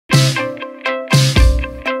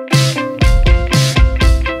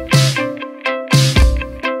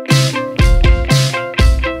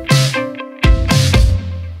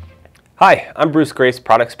Hi, I'm Bruce Grace,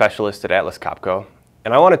 Product Specialist at Atlas Copco,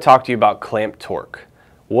 and I want to talk to you about clamp torque.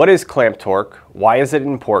 What is clamp torque, why is it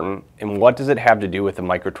important, and what does it have to do with the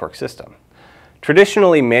MicroTorque system?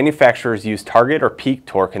 Traditionally, manufacturers use target or peak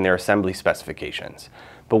torque in their assembly specifications.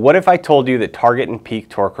 But what if I told you that target and peak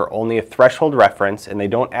torque are only a threshold reference and they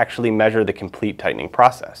don't actually measure the complete tightening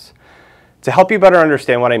process? To help you better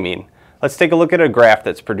understand what I mean, let's take a look at a graph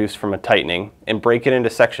that's produced from a tightening and break it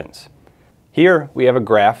into sections. Here we have a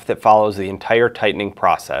graph that follows the entire tightening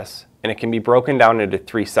process, and it can be broken down into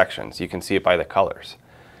three sections. You can see it by the colors.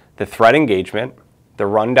 The thread engagement, the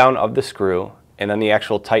rundown of the screw, and then the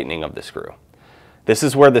actual tightening of the screw. This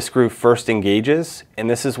is where the screw first engages, and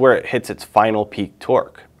this is where it hits its final peak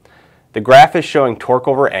torque. The graph is showing torque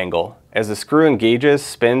over angle. As the screw engages,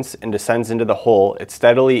 spins, and descends into the hole, it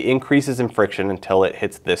steadily increases in friction until it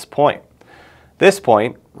hits this point. This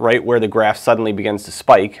point, right where the graph suddenly begins to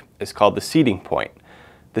spike, is called the seating point.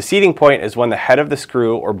 The seating point is when the head of the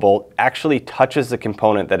screw or bolt actually touches the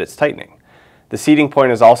component that it's tightening. The seating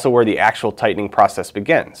point is also where the actual tightening process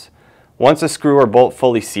begins. Once a screw or bolt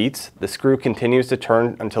fully seats, the screw continues to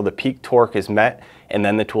turn until the peak torque is met, and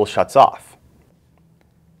then the tool shuts off.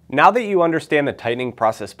 Now that you understand the tightening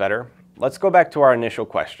process better, let's go back to our initial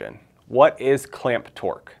question. What is clamp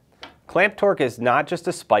torque? Clamp torque is not just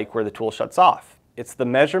a spike where the tool shuts off. It's the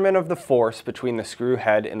measurement of the force between the screw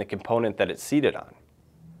head and the component that it's seated on.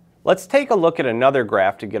 Let's take a look at another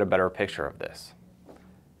graph to get a better picture of this.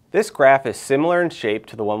 This graph is similar in shape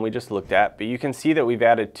to the one we just looked at, but you can see that we've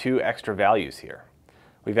added two extra values here.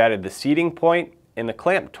 We've added the seating point and the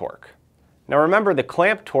clamp torque. Now remember, the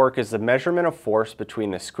clamp torque is the measurement of force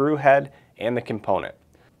between the screw head and the component.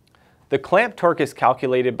 The clamp torque is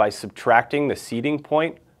calculated by subtracting the seating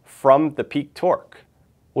point from the peak torque.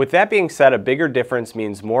 With that being said, a bigger difference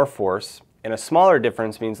means more force, and a smaller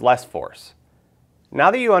difference means less force. Now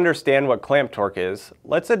that you understand what clamp torque is,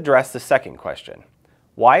 let's address the second question.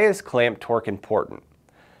 Why is clamp torque important?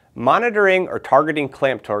 Monitoring or targeting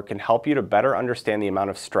clamp torque can help you to better understand the amount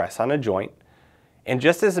of stress on a joint, and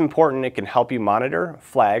just as important, it can help you monitor,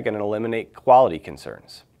 flag, and eliminate quality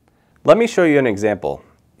concerns. Let me show you an example.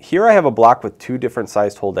 Here I have a block with two different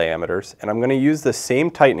sized hole diameters, and I'm going to use the same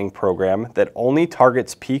tightening program that only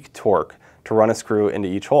targets peak torque to run a screw into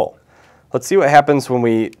each hole. Let's see what happens when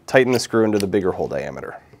we tighten the screw into the bigger hole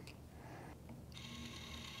diameter.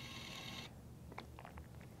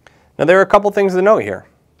 Now there are a couple things to note here.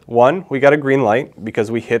 One, we got a green light because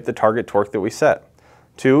we hit the target torque that we set.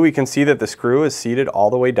 Two, we can see that the screw is seated all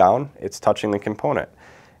the way down, it's touching the component.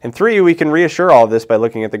 And three, we can reassure all of this by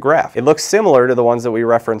looking at the graph. It looks similar to the ones that we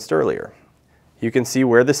referenced earlier. You can see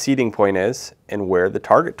where the seating point is and where the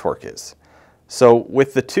target torque is. So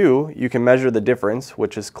with the two, you can measure the difference,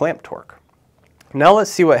 which is clamp torque. Now let's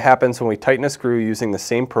see what happens when we tighten a screw using the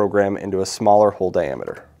same program into a smaller hole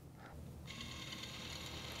diameter.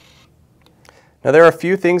 Now there are a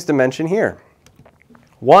few things to mention here.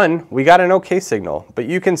 One, we got an OK signal, but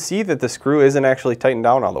you can see that the screw isn't actually tightened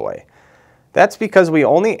down all the way. That's because we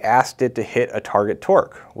only asked it to hit a target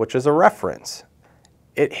torque, which is a reference.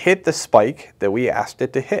 It hit the spike that we asked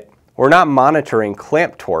it to hit. We're not monitoring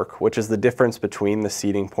clamp torque, which is the difference between the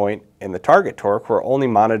seating point and the target torque. We're only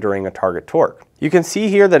monitoring a target torque. You can see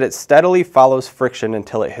here that it steadily follows friction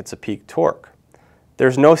until it hits a peak torque.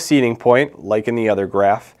 There's no seating point, like in the other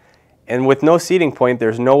graph, and with no seating point,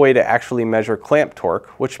 there's no way to actually measure clamp torque,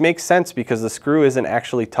 which makes sense because the screw isn't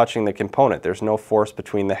actually touching the component. There's no force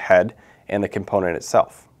between the head and the component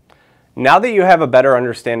itself. Now that you have a better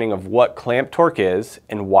understanding of what clamp torque is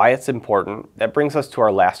and why it's important, that brings us to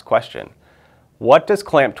our last question. What does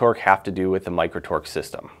clamp torque have to do with the MicroTorque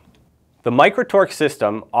system? The MicroTorque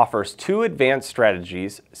system offers two advanced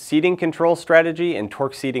strategies, seating control strategy and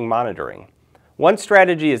torque seating monitoring. One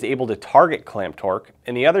strategy is able to target clamp torque,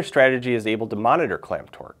 and the other strategy is able to monitor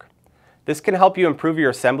clamp torque. This can help you improve your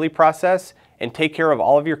assembly process and take care of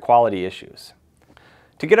all of your quality issues.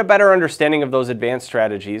 To get a better understanding of those advanced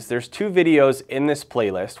strategies, there's two videos in this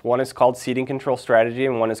playlist. One is called Seating Control Strategy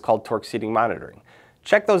and one is called Torque Seating Monitoring.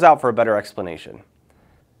 Check those out for a better explanation.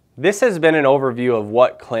 This has been an overview of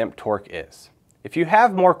what clamp torque is. If you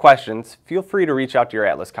have more questions, feel free to reach out to your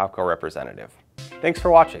Atlas Copco representative. Thanks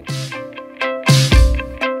for watching.